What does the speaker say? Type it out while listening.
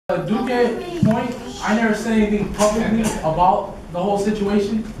the Duque point, I never said anything publicly about the whole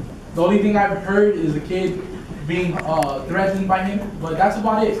situation. The only thing I've heard is a kid being threatened by him, but that's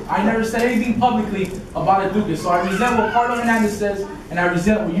about it. I never said anything publicly about a Duque, so I resent what Carlo Hernandez says, and I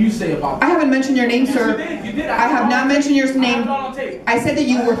resent what you say about it. I haven't mentioned your name, sir. You did. I have not mentioned your name. I said that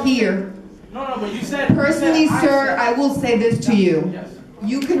you were here. No, but you said... Personally, sir, I will say this to you. Yes.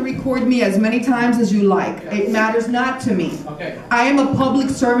 You can record me as many times as you like. It matters not to me. Okay. I am a public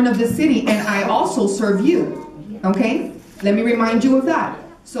servant of the city, and I also serve you. Okay? Let me remind you of that.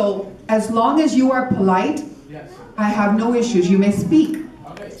 So, as long as you are polite, yes, I have no issues. You may speak.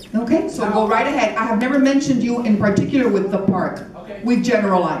 Okay. Okay? So go right ahead. I have never mentioned you in particular with the park. Okay. We've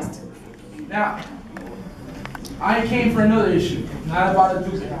generalized. Now, I came for another issue, not about a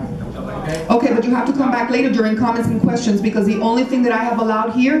Duque. Okay? Okay, but you have to come back later during comments and questions, because the only thing that I have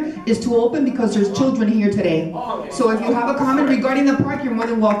allowed here is to open because there's children here today. Oh, okay. So if you have a comment regarding the park, you're more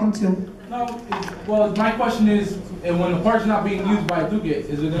than welcome to. No, well, my question is, and when the park's not being used by a Duque,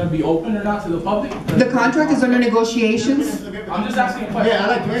 is it going to be open or not to the public? The contract is under negotiations. I'm just asking a question. Yeah, I'd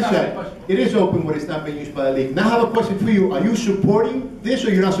like to answer that. It is open when it's not being used by the league. Now I have a question for you. Are you supporting this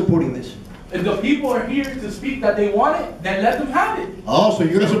or you're not supporting this? If the people are here to speak that they want it, then let them have it. Oh, so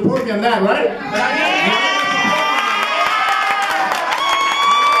you're going to support me on that, right?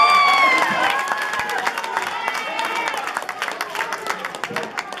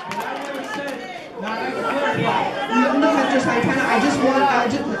 No, Mr. Santana,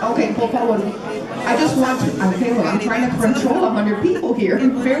 okay, por favor. I just want to, okay, well, I'm trying to control 100 people here.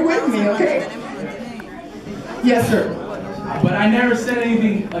 Bear with me, okay? Yes, sir. But I never said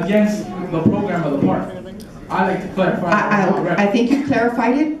anything against the program of the park. I like to clarify. I think you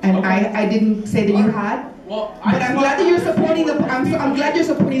clarified it, and okay. I didn't say that you had. Well, but I'm glad that you're supporting I'm glad you're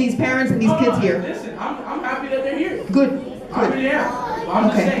supporting these parents and these kids here. Listen, I'm happy that they're here. Good. I really am. I'm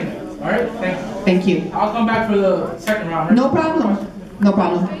just saying. All right. Thank you. Thank you. I'll come back for the second round. Right? No problem. No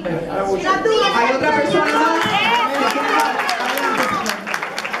problem. ¿Hay otra persona más?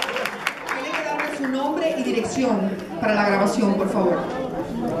 Tiene que darme su nombre y dirección para la grabación, por favor.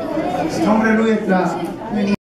 Nombre nuestra.